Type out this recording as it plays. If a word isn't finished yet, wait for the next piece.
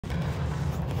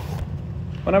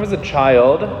When I was a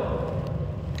child,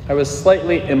 I was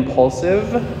slightly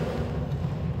impulsive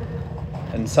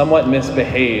and somewhat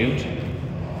misbehaved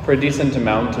for a decent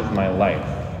amount of my life.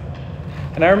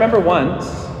 And I remember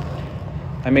once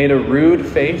I made a rude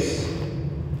face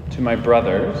to my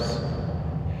brothers,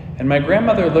 and my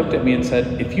grandmother looked at me and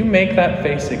said, "If you make that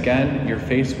face again, your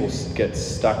face will get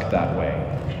stuck that way."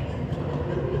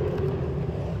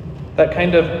 That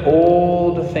kind of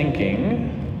old thinking,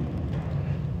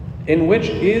 in which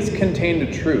is contained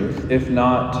a truth, if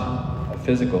not a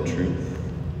physical truth,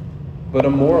 but a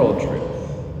moral truth.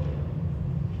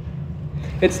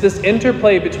 It's this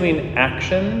interplay between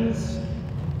actions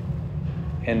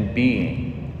and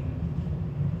being.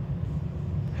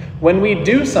 When we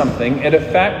do something, it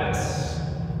affects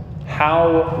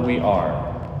how we are,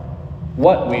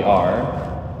 what we are,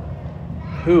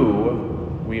 who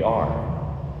we are.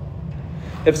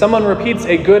 If someone repeats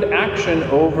a good action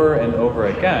over and over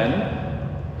again,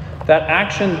 that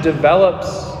action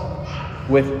develops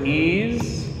with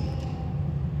ease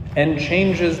and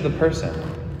changes the person.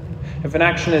 If an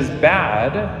action is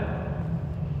bad,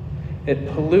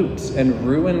 it pollutes and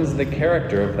ruins the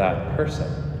character of that person.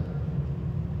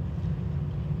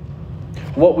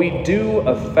 What we do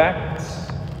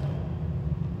affects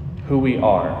who we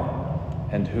are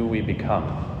and who we become.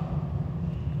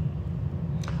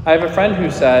 I have a friend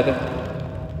who said,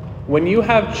 when you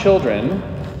have children,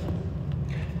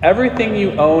 everything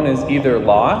you own is either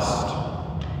lost,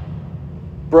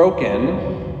 broken,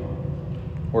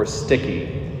 or sticky.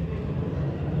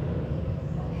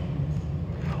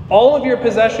 All of your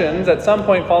possessions at some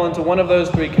point fall into one of those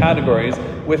three categories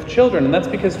with children, and that's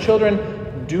because children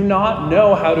do not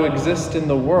know how to exist in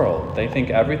the world. They think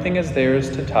everything is theirs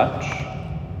to touch,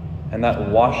 and that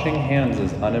washing hands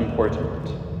is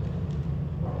unimportant.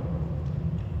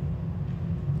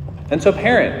 And so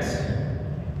parents,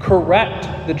 correct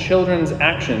the children's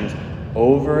actions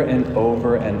over and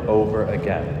over and over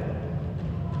again.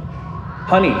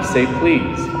 Honey, say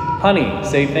please. Honey,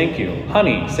 say thank you.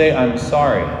 Honey, say I'm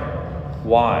sorry.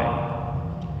 Why?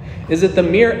 Is it the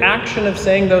mere action of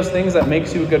saying those things that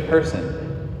makes you a good person?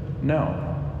 No.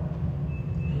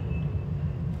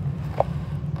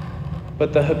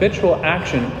 But the habitual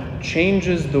action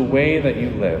changes the way that you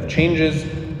live, changes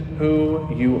who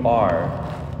you are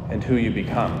and who you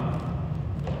become.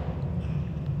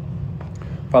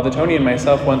 Father Tony and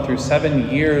myself went through 7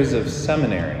 years of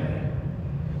seminary.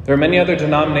 There are many other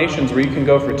denominations where you can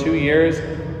go for 2 years,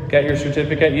 get your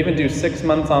certificate, even do 6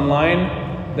 months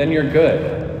online, then you're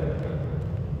good.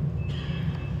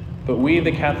 But we,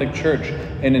 the Catholic Church,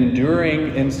 an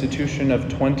enduring institution of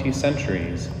 20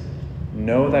 centuries,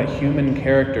 know that human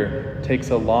character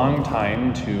takes a long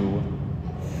time to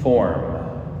form.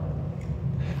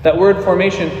 That word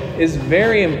formation is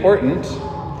very important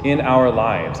in our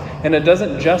lives, and it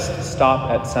doesn't just stop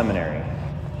at seminary.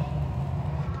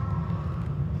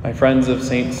 My friends of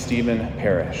St. Stephen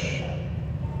Parish,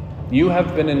 you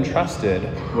have been entrusted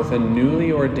with a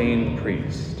newly ordained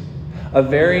priest, a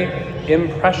very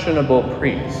impressionable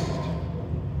priest.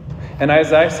 And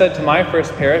as I said to my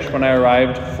first parish when I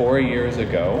arrived 4 years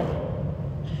ago,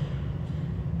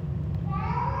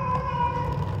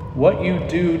 what you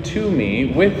do to me,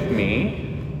 with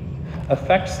me,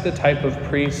 affects the type of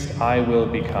priest I will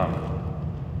become.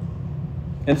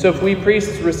 And so if we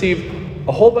priests receive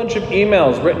a whole bunch of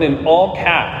emails written in all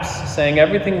caps saying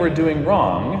everything we're doing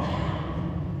wrong,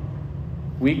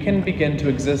 we can begin to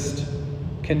exist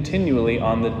continually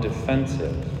on the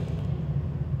defensive.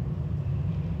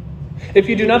 If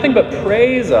you do nothing but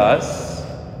praise us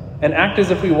and act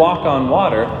as if we walk on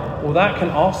water, well, that can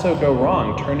also go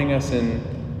wrong, turning us into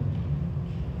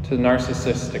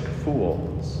narcissistic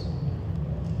fools.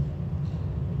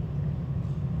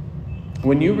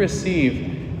 When you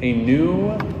receive a new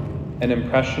and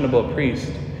impressionable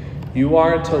priest, you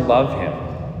are to love him.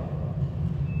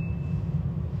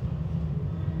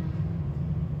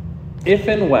 If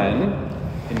and when,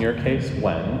 in your case,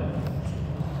 when,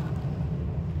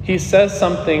 he says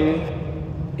something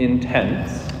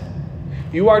intense,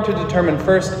 you are to determine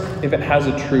first if it has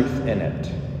a truth in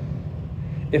it.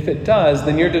 If it does,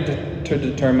 then you're to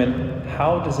determine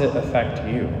how does it affect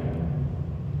you.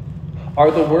 Are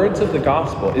the words of the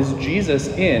gospel, is Jesus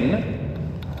in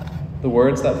the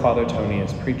words that Father Tony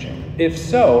is preaching? If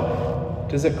so,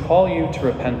 does it call you to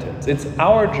repentance? It's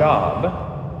our job,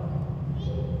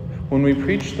 when we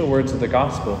preach the words of the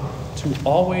gospel, to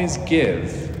always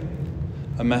give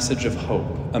a message of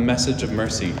hope, a message of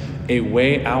mercy, a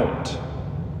way out.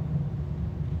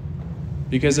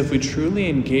 Because if we truly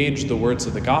engage the words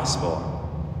of the gospel,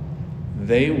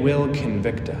 they will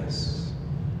convict us.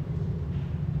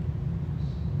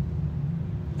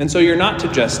 And so you're not to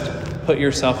just put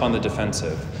yourself on the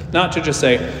defensive, not to just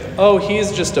say, oh,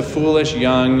 he's just a foolish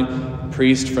young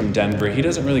priest from Denver. He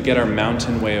doesn't really get our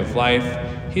mountain way of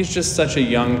life. He's just such a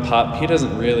young pup. He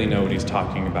doesn't really know what he's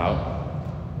talking about.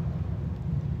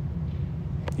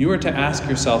 You are to ask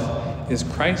yourself, is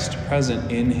Christ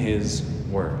present in his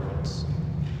words?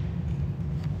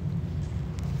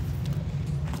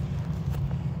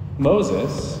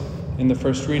 Moses, in the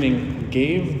first reading,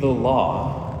 gave the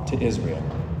law to Israel.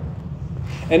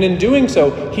 And in doing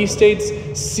so, he states,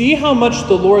 see how much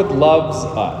the Lord loves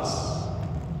us.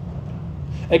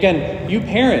 Again, you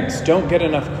parents don't get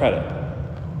enough credit.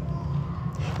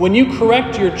 When you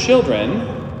correct your children,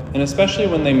 and especially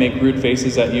when they make rude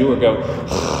faces at you or go,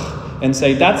 and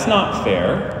say, that's not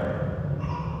fair,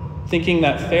 thinking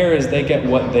that fair is they get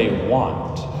what they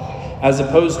want, as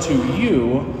opposed to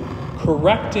you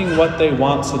correcting what they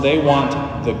want so they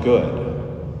want the good,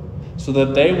 so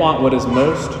that they want what is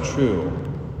most true.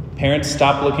 Parents,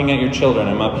 stop looking at your children.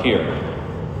 I'm up here.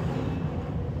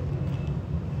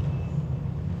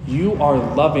 You are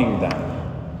loving them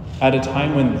at a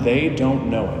time when they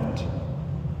don't know it.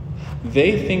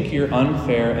 They think you're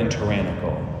unfair and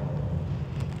tyrannical.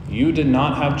 You did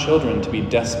not have children to be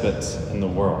despots in the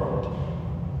world.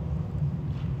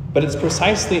 But it's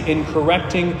precisely in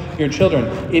correcting your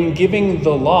children, in giving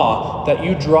the law, that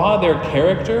you draw their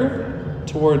character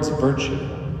towards virtue.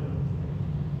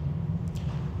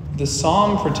 The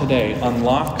psalm for today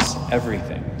unlocks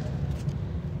everything.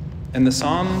 And the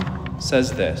psalm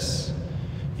says this: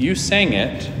 you sang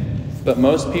it, but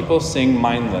most people sing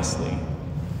mindlessly.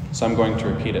 So I'm going to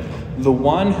repeat it. The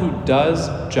one who does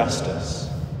justice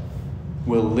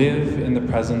will live in the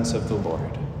presence of the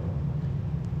Lord.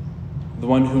 The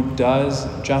one who does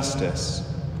justice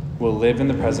will live in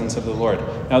the presence of the Lord.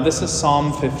 Now this is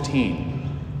Psalm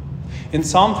 15. In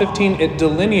Psalm 15, it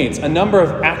delineates a number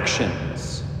of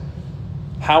actions.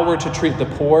 How we're to treat the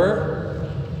poor,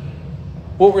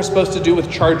 what we're supposed to do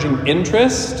with charging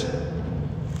interest,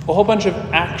 a whole bunch of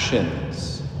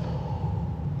actions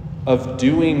of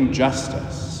doing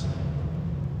justice.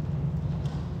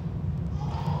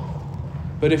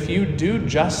 But if you do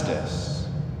justice,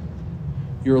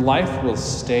 your life will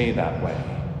stay that way.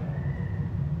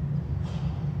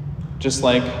 Just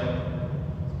like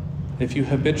if you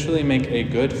habitually make a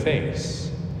good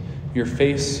face, your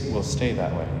face will stay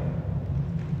that way.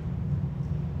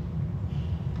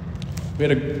 We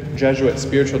had a Jesuit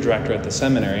spiritual director at the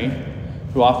seminary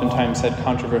who oftentimes said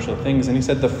controversial things, and he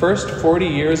said, the first 40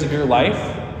 years of your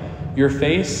life, your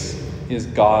face is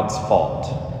God's fault.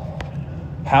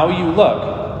 How you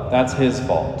look, that's his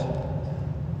fault.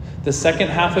 The second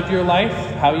half of your life,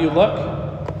 how you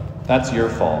look, that's your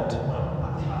fault.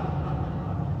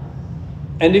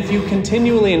 And if you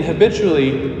continually and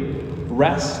habitually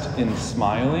rest in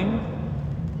smiling,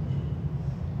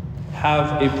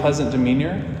 have a pleasant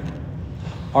demeanor,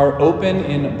 are open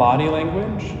in body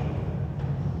language,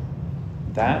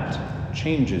 that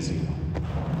changes you.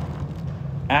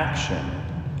 Action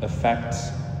affects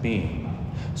being.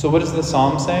 So what does the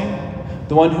psalm say?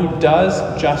 The one who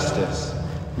does justice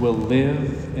will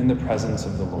live in the presence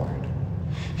of the Lord.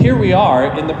 Here we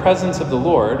are in the presence of the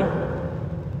Lord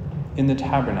in the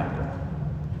tabernacle.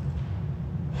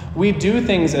 We do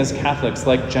things as Catholics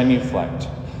like genuflect,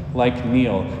 like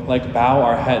kneel, like bow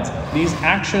our heads. These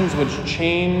actions which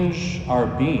change our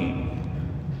being.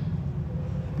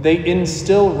 They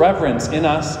instill reverence in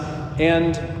us,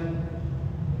 and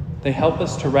they help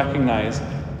us to recognize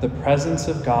the presence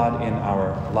of God in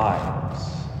our lives.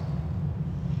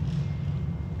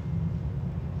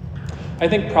 I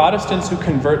think Protestants who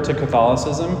convert to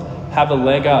Catholicism have a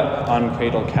leg up on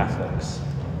cradle Catholics.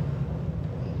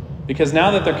 Because now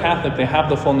that they're Catholic, they have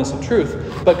the fullness of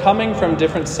truth. But coming from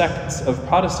different sects of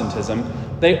Protestantism,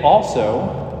 they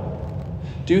also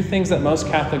do things that most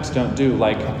Catholics don't do,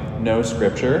 like know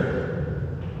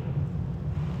Scripture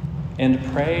and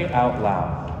pray out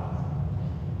loud.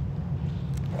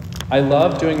 I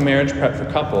love doing marriage prep for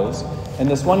couples, and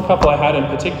this one couple I had in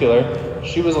particular,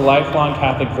 she was a lifelong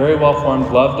Catholic, very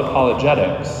well-formed, loved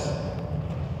apologetics,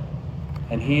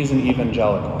 and he's an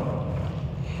evangelical.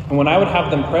 And when I would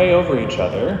have them pray over each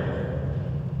other,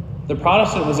 the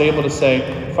Protestant was able to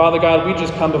say, Father God, we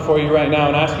just come before you right now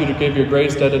and ask you to give your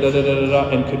grace, da-da-da-da-da-da,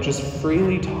 and could just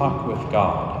freely talk with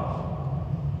God.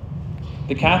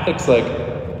 The Catholic's like,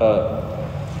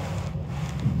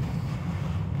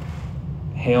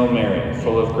 Hail Mary,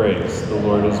 full of grace, the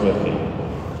Lord is with thee.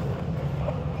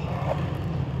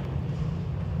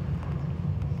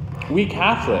 We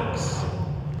Catholics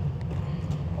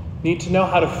need to know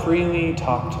how to freely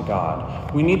talk to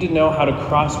God. We need to know how to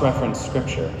cross-reference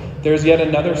Scripture. There's yet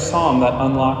another psalm that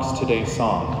unlocks today's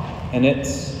song, and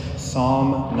it's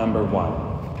Psalm number 1.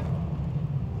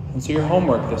 And so your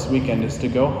homework this weekend is to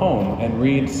go home and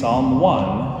read Psalm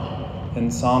 1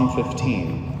 and Psalm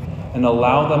 15 and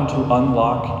allow them to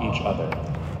unlock each other.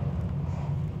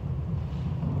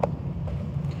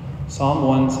 Psalm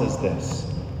 1 says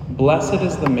this, "Blessed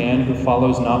is the man who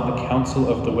follows not the counsel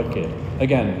of the wicked."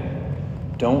 Again,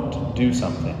 don't do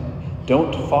something.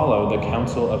 Don't follow the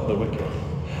counsel of the wicked.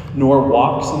 Nor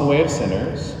walks in the way of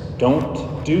sinners.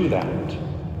 Don't do that.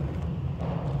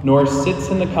 Nor sits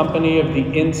in the company of the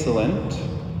insolent,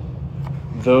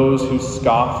 those who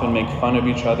scoff and make fun of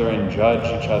each other and judge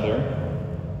each other.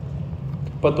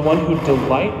 But the one who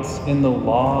delights in the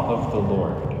law of the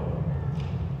Lord.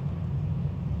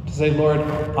 To say, Lord,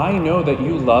 I know that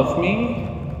you love me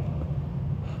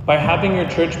by having your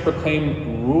church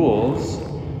proclaim rules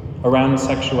around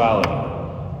sexuality,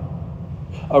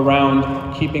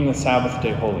 around keeping the Sabbath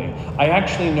day holy. I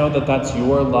actually know that that's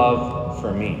your love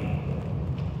for me.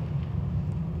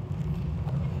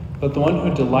 But the one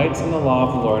who delights in the law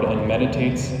of the Lord and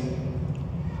meditates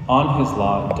on his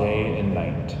law day and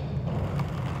night.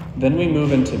 Then we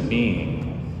move into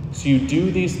being. So you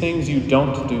do these things, you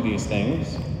don't do these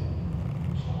things.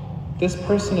 This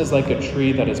person is like a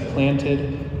tree that is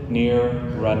planted near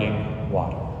running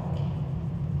water.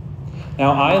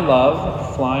 Now, I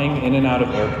love flying in and out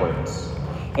of airports.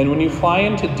 And when you fly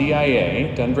into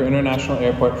DIA, Denver International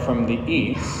Airport, from the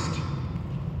east,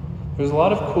 there's a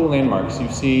lot of cool landmarks. You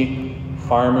see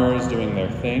farmers doing their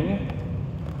thing,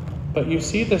 but you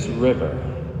see this river.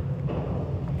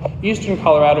 Eastern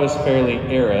Colorado is fairly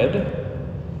arid,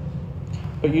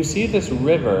 but you see this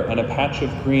river and a patch of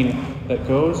green that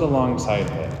goes alongside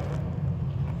of it.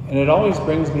 And it always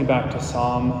brings me back to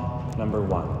Psalm number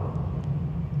 1.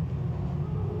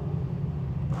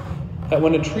 That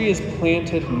when a tree is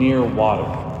planted near water,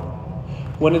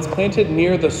 when it's planted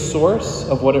near the source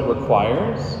of what it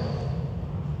requires,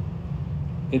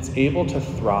 it's able to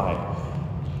thrive,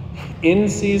 in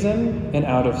season and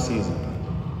out of season.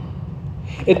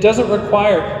 It doesn't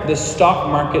require the stock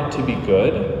market to be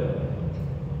good.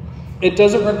 It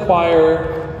doesn't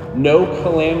require no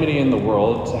calamity in the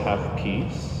world to have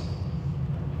peace.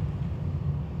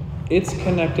 It's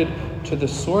connected to the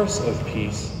source of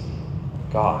peace,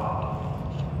 God.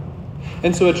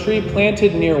 And so a tree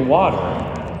planted near water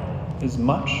is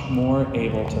much more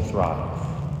able to thrive.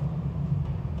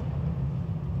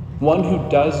 One who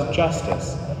does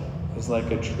justice is like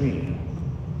a tree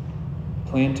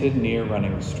planted near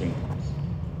running streams.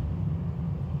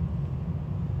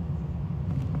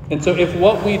 And so if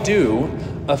what we do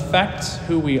affects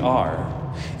who we are,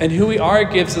 and who we are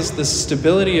gives us this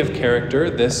stability of character,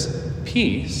 this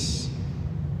peace,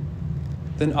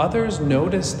 then others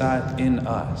notice that in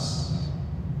us.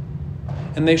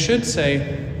 And they should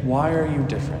say, "Why are you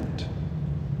different?"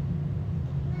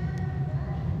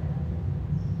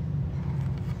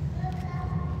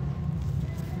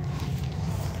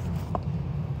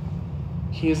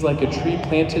 He is like a tree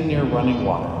planted near running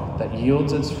water that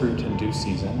yields its fruit in due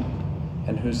season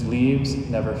and whose leaves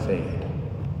never fade.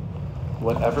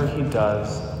 Whatever he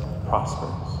does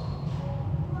prospers.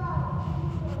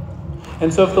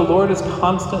 And so if the Lord is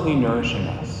constantly nourishing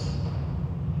us,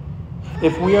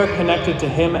 if we are connected to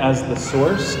him as the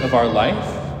source of our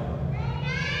life,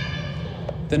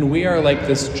 then we are like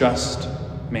this just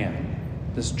man,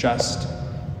 this just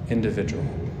individual.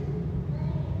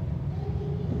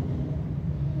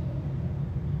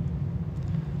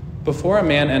 Before a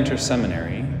man enters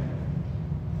seminary,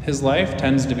 his life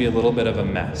tends to be a little bit of a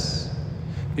mess,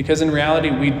 because in reality,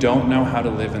 we don't know how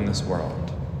to live in this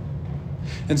world.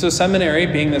 And so seminary,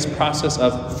 being this process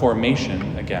of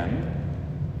formation again,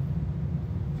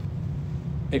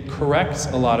 it corrects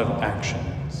a lot of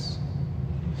actions.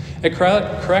 It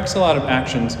corrects a lot of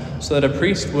actions so that a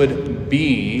priest would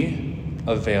be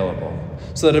available,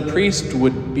 so that a priest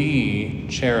would be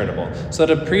charitable, so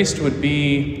that a priest would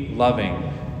be loving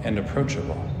and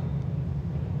approachable.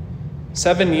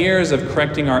 7 years of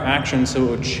correcting our actions so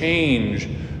it would change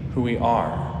who we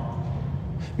are,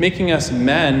 making us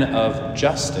men of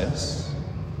justice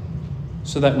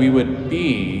so that we would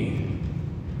be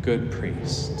good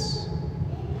priests,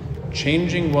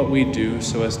 changing what we do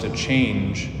so as to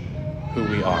change who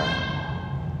we are.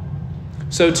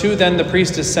 So too then the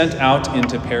priest is sent out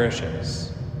into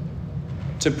parishes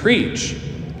to preach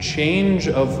change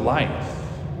of life.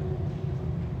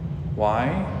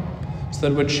 Why? So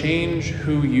that it would change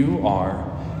who you are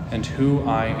and who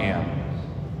I am.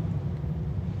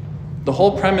 The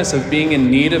whole premise of being in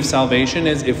need of salvation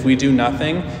is if we do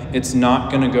nothing, it's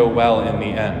not going to go well in the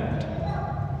end.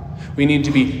 We need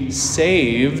to be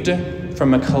saved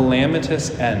from a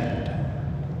calamitous end.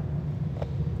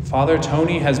 Father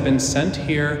Tony has been sent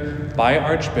here by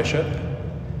Archbishop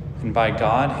and by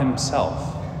God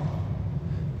himself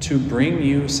to bring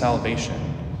you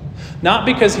salvation. Not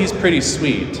because he's pretty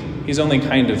sweet. He's only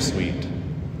kind of sweet.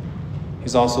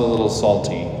 He's also a little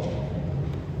salty.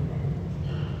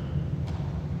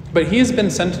 But he has been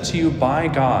sent to you by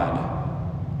God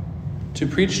to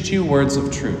preach to you words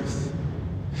of truth,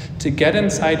 to get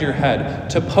inside your head,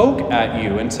 to poke at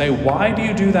you and say, why do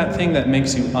you do that thing that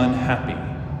makes you unhappy?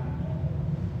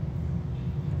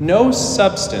 No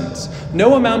substance,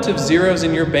 no amount of zeros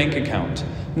in your bank account,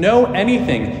 no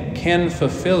anything can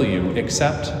fulfill you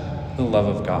except the love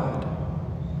of God.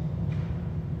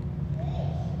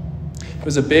 It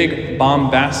was a big,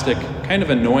 bombastic, kind of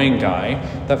annoying guy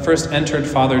that first entered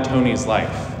Father Tony's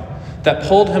life, that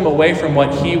pulled him away from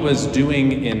what he was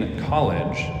doing in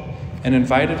college and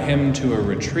invited him to a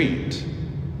retreat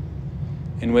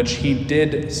in which he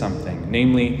did something,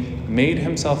 namely, made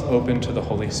himself open to the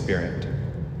Holy Spirit.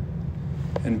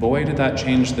 And boy, did that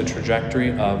change the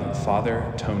trajectory of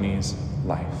Father Tony's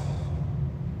life.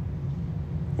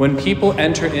 When people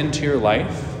enter into your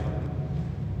life,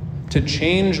 to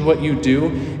change what you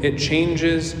do, it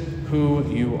changes who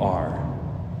you are.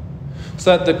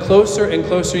 So that the closer and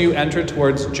closer you enter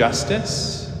towards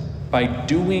justice, by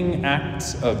doing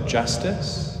acts of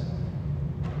justice,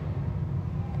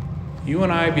 you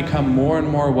and I become more and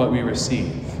more what we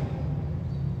receive,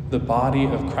 the body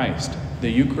of Christ, the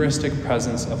Eucharistic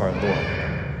presence of our Lord.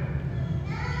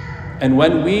 And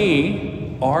when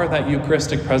we are that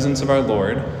Eucharistic presence of our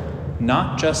Lord,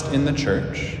 not just in the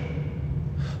church,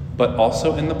 but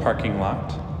also in the parking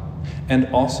lot, and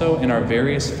also in our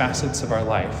various facets of our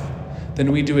life,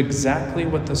 then we do exactly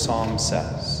what the psalm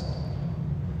says.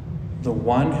 The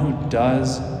one who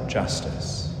does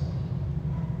justice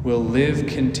will live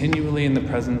continually in the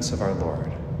presence of our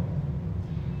Lord.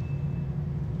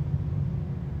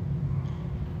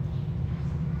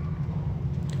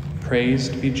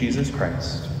 Praised be Jesus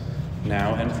Christ,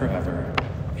 now and forever.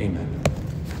 Amen.